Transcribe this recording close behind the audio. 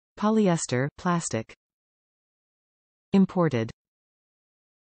Polyester, plastic. Imported.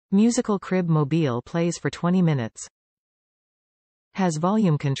 Musical crib mobile plays for 20 minutes. Has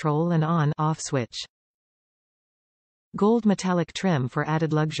volume control and on/off switch. Gold metallic trim for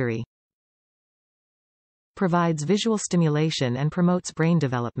added luxury. Provides visual stimulation and promotes brain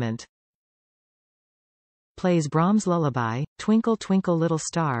development. Plays Brahms Lullaby, Twinkle Twinkle Little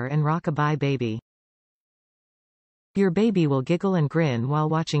Star and Rock-a-Bye Baby. Your baby will giggle and grin while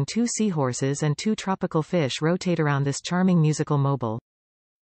watching two seahorses and two tropical fish rotate around this charming musical mobile.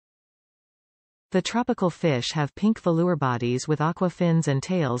 The tropical fish have pink velour bodies with aqua fins and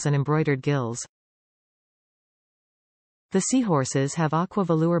tails and embroidered gills. The seahorses have aqua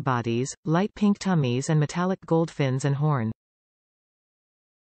velour bodies, light pink tummies and metallic gold fins and horn.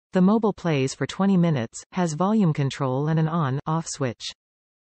 The mobile plays for 20 minutes, has volume control and an on/off switch.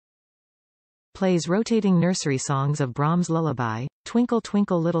 Plays rotating nursery songs of Brahms Lullaby, Twinkle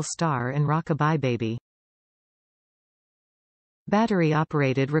Twinkle Little Star and Rock-a-Bye Baby. Battery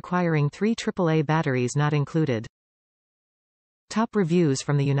operated, requiring 3 AAA batteries not included. Top reviews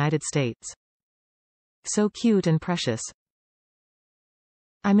from the United States. So cute and precious.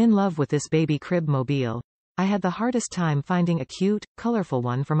 I'm in love with this baby crib mobile. I had the hardest time finding a cute, colorful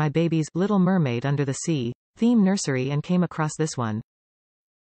one for my baby's Little Mermaid Under the Sea theme nursery and came across this one.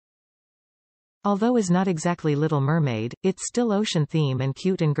 Although is not exactly Little Mermaid, it's still ocean theme and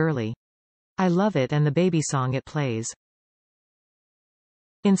cute and girly. I love it and the baby song it plays.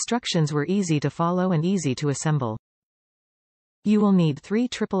 Instructions were easy to follow and easy to assemble. You will need 3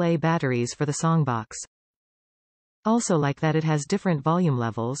 AAA batteries for the songbox. Also like that it has different volume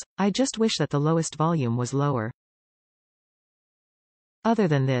levels, I just wish that the lowest volume was lower. Other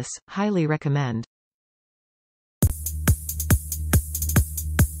than this, highly recommend.